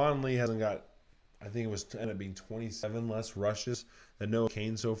 Kevon Lee hasn't got, I think it was ended up being 27 less rushes than Noah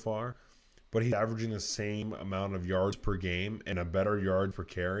Cain so far. But he's averaging the same amount of yards per game and a better yard per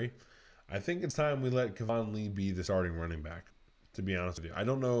carry. I think it's time we let Kevon Lee be the starting running back, to be honest with you. I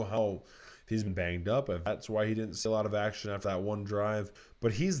don't know if he's been banged up, if that's why he didn't see a lot of action after that one drive.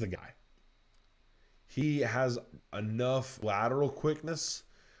 But he's the guy. He has enough lateral quickness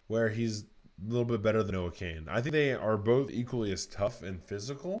where he's a little bit better than Noah Cain. I think they are both equally as tough and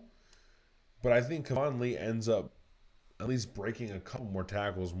physical, but I think Kevon Lee ends up at least breaking a couple more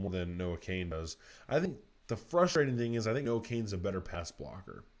tackles more than Noah Cain does. I think the frustrating thing is I think Noah Cain's a better pass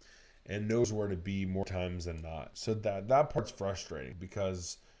blocker and knows where to be more times than not. So that part's frustrating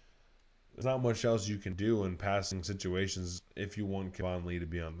because there's not much else you can do in passing situations if you want Kevon Lee to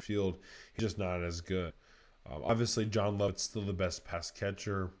be on the field. He's just not as good. Obviously, John Lovett's still the best pass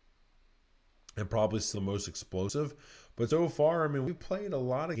catcher and probably still the most explosive. But so far, I mean, we played a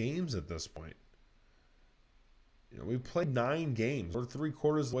lot of games at this point. We've played 9 games. We're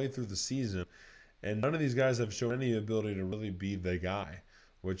 3/4 of the way through the season, and none of these guys have shown any ability to really be the guy,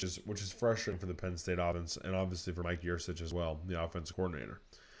 which is frustrating for the Penn State offense and obviously for Mike Yurcich as well, the offensive coordinator.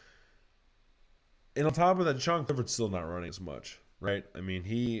 And on top of that, Sean Clifford's still not running as much, right? I mean,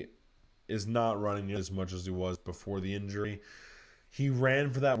 he is not running as much as he was before the injury. He ran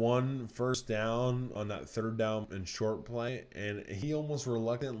for that one first down on that third down and short play, and he almost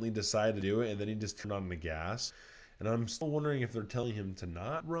reluctantly decided to do it, and then he just turned on the gas. And I'm still wondering if they're telling him to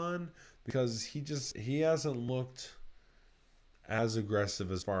not run because he hasn't looked as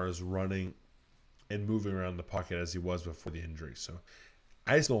aggressive as far as running and moving around the pocket as he was before the injury. So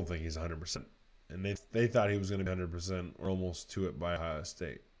I still don't think he's 100%. And they thought he was going to be 100% or almost to it by Ohio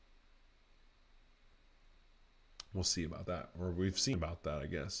State. We'll see about that. Or we've seen about that, I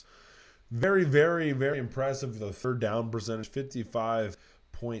guess. Very, very, very impressive. The third down percentage,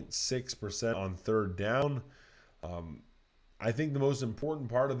 55.6% on third down. I think the most important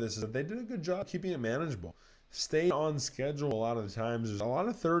part of this is that they did a good job keeping it manageable. Stay on schedule a lot of the times. There's a lot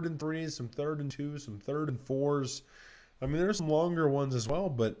of 3rd and 3s, some 3rd and 2s, some 3rd and 4s. I mean, there's some longer ones as well,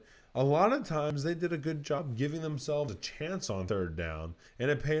 but a lot of times they did a good job giving themselves a chance on 3rd down,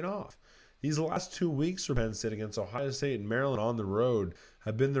 and it paid off. These last 2 weeks for Penn State against Ohio State and Maryland on the road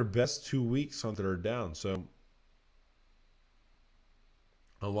have been their best 2 weeks on 3rd down. So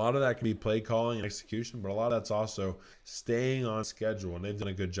a lot of that can be play calling and execution, but a lot of that's also staying on schedule, and they've done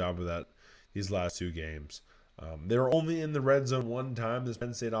a good job of that these last 2 games. They were only in the red zone one time, this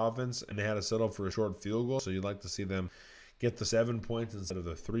Penn State offense, and they had to settle for a short field goal, so you'd like to see them get the 7 points instead of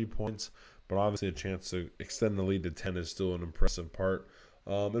the 3 points, but obviously a chance to extend the lead to 10 is still an impressive part.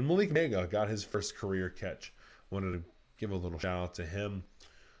 And Malik Mega got his first career catch. Wanted to give a little shout out to him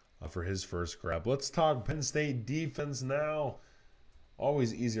for his first grab. Let's talk Penn State defense now.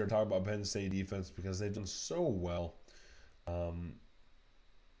 Always easier to talk about Penn State defense because they've done so well.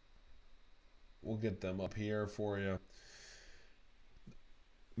 We'll get them up here for you.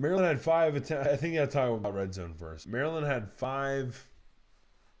 Maryland had 5 attempts. I think you got to talk about red zone first. Maryland had 5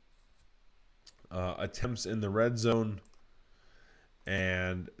 attempts in the red zone,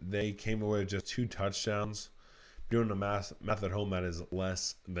 and they came away with just 2 touchdowns. Doing the math at home, that is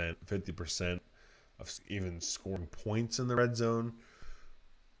less than 50% of even scoring points in the red zone.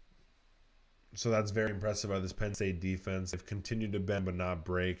 So that's very impressive by this Penn State defense. They've continued to bend but not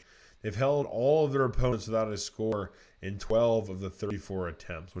break. They've held all of their opponents without a score in 12 of the 34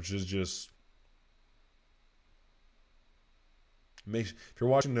 attempts, which is just if you're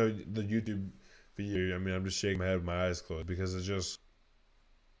watching the YouTube video, I mean, I'm just shaking my head with my eyes closed because it's just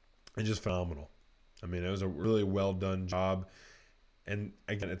phenomenal. I mean, it was a really well done job. And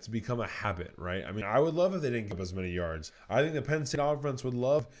again, it's become a habit, right? I mean, I would love if they didn't give us many yards. I think the Penn State offense would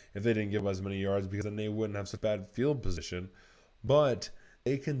love if they didn't give us many yards because then they wouldn't have such bad field position. But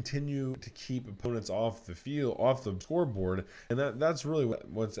they continue to keep opponents off the field, off the scoreboard, and that's really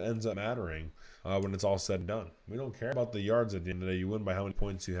what ends up mattering when it's all said and done. We don't care about the yards at the end of the day. You win by how many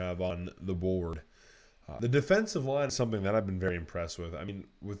points you have on the board. The defensive line is something that I've been very impressed with. I mean,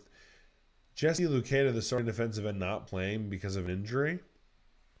 with Jesse Luketa, the starting defensive end, not playing because of injury,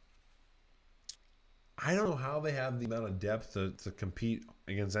 I don't know how they have the amount of depth to compete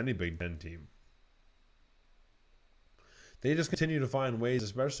against any Big Ten team. They just continue to find ways,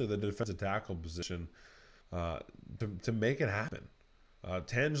 especially the defensive tackle position, to make it happen.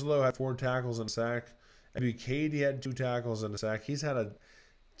 Tangelo had 4 tackles and a sack. Ebukadi had 2 tackles and a sack. He's had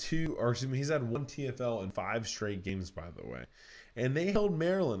he's had 1 TFL in 5 straight games, by the way. And they held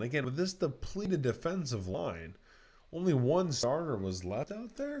Maryland again with this depleted defensive line. Only 1 starter was left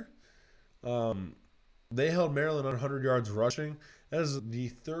out there. They held Maryland on 100 yards rushing. That is the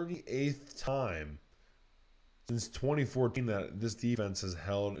 38th time since 2014 that this defense has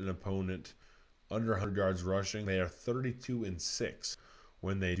held an opponent under 100 yards rushing. They are 32-6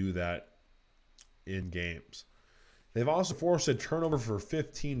 when they do that in games. They've also forced a turnover for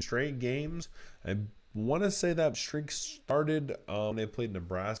 15 straight games. I want to say that streak started when they played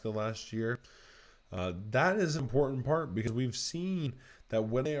Nebraska last year. That is an important part because we've seen that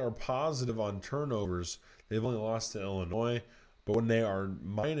when they are positive on turnovers, they've only lost to Illinois. But when they are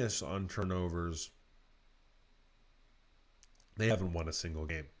minus on turnovers, they haven't won a single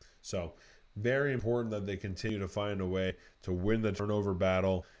game. So very important that they continue to find a way to win the turnover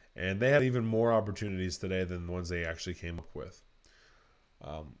battle. And they had even more opportunities today than the ones they actually came up with.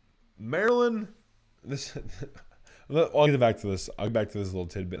 Maryland, I'll get back to this. I'll get back to this little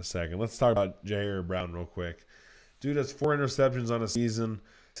tidbit in a second. Let's talk about Jair Brown real quick. Dude has 4 interceptions on a season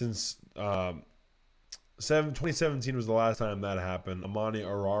since 2017 was the last time that happened. Amani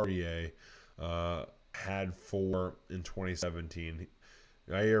Ararie had 4 in 2017.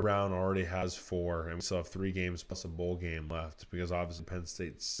 Jair Brown already has 4, and we still have 3 games plus a bowl game left because obviously Penn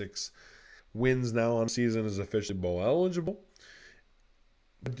State's 6 wins now on season is officially bowl eligible.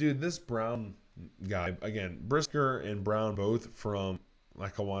 But dude, this Brown guy, again, Brisker and Brown both from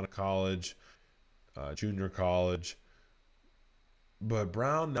Lackawanna College, junior college. But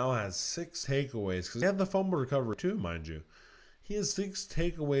Brown now has 6 takeaways because he had the fumble recovery too, mind you. He has 6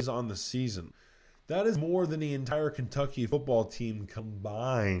 takeaways on the season. That is more than the entire Kentucky football team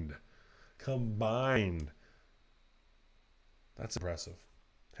combined. That's impressive.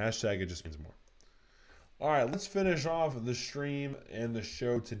 Hashtag it just means more. All right, let's finish off the stream and the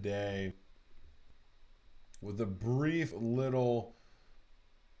show today with a brief little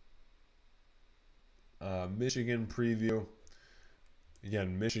Michigan preview.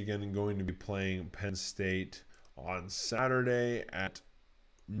 Again, Michigan going to be playing Penn State on Saturday at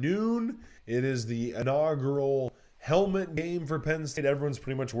noon. It is the inaugural helmet game for Penn State. Everyone's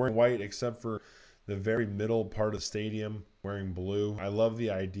pretty much wearing white except for the very middle part of the stadium wearing blue. I love the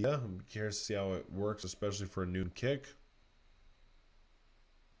idea. I'm curious to see how it works, especially for a noon kick.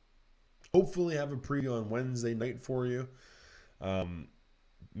 Hopefully have a preview on Wednesday night for you.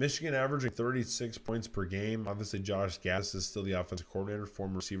 Michigan averaging 36 points per game. Obviously, Josh Gattis is still the offensive coordinator,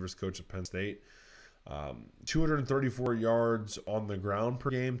 former receivers coach at Penn State. 234 yards on the ground per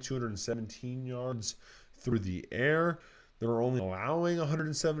game, 217 yards through the air. They're only allowing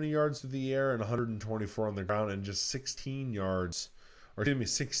 170 yards through the air and 124 on the ground, and just 16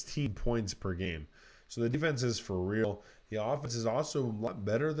 points per game. So the defense is for real. The offense is also a lot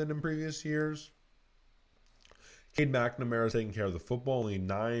better than in previous years. Cade McNamara is taking care of the football, only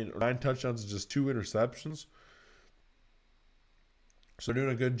nine touchdowns and just 2 interceptions. So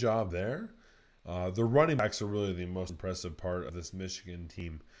doing a good job there. The running backs are really the most impressive part of this Michigan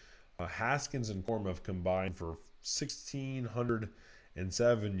team. Haskins and Corum have combined for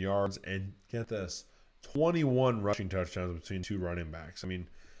 1,607 yards, and get this, 21 rushing touchdowns between 2 running backs. I mean,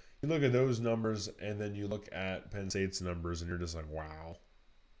 you look at those numbers, and then you look at Penn State's numbers, and you're just like, wow,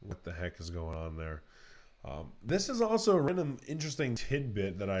 what the heck is going on there? This is also a random interesting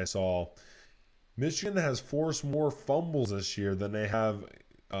tidbit that I saw. Michigan has forced more fumbles this year than they have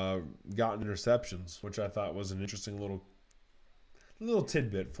gotten interceptions, which I thought was an interesting little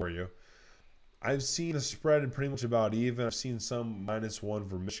tidbit for you. I've seen a spread pretty much about even. I've seen some -1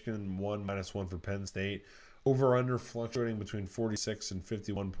 for Michigan, -1 for Penn State. Over/under fluctuating between 46 and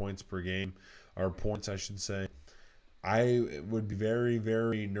 51 points per game, or points, I should say. I would be very,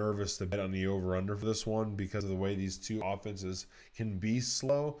 very nervous to bet on the over/under for this one because of the way these two offenses can be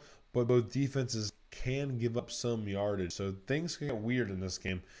slow, but both defenses can give up some yardage. So things can get weird in this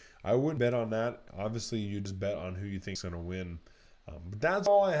game. I wouldn't bet on that. Obviously, you just bet on who you think is going to win. But that's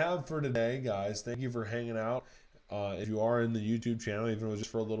all I have for today, guys. Thank you for hanging out. If you are in the YouTube channel, even if it was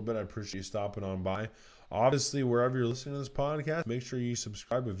just for a little bit, I appreciate you stopping on by. Obviously, wherever you're listening to this podcast, make sure you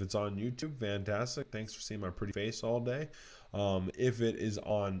subscribe. If it's on YouTube, fantastic. Thanks for seeing my pretty face all day. If it is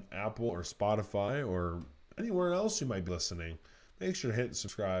on Apple or Spotify or anywhere else you might be listening, make sure to hit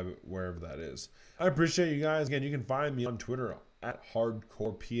subscribe wherever that is. I appreciate you guys. Again, you can find me on Twitter at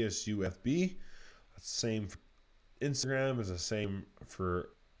HardcorePSUFB. That's the same for Instagram, is the same for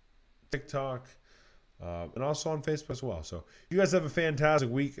TikTok, and also on Facebook as well. So you guys have a fantastic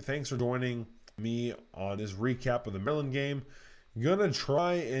week. Thanks for joining me on this recap of the Maryland game. Gonna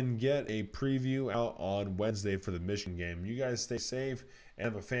try and get a preview out on Wednesday for the Michigan game. You guys stay safe and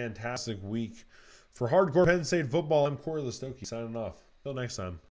have a fantastic week. For Hardcore Penn State Football, I'm Corey Listoki signing off. Till next time.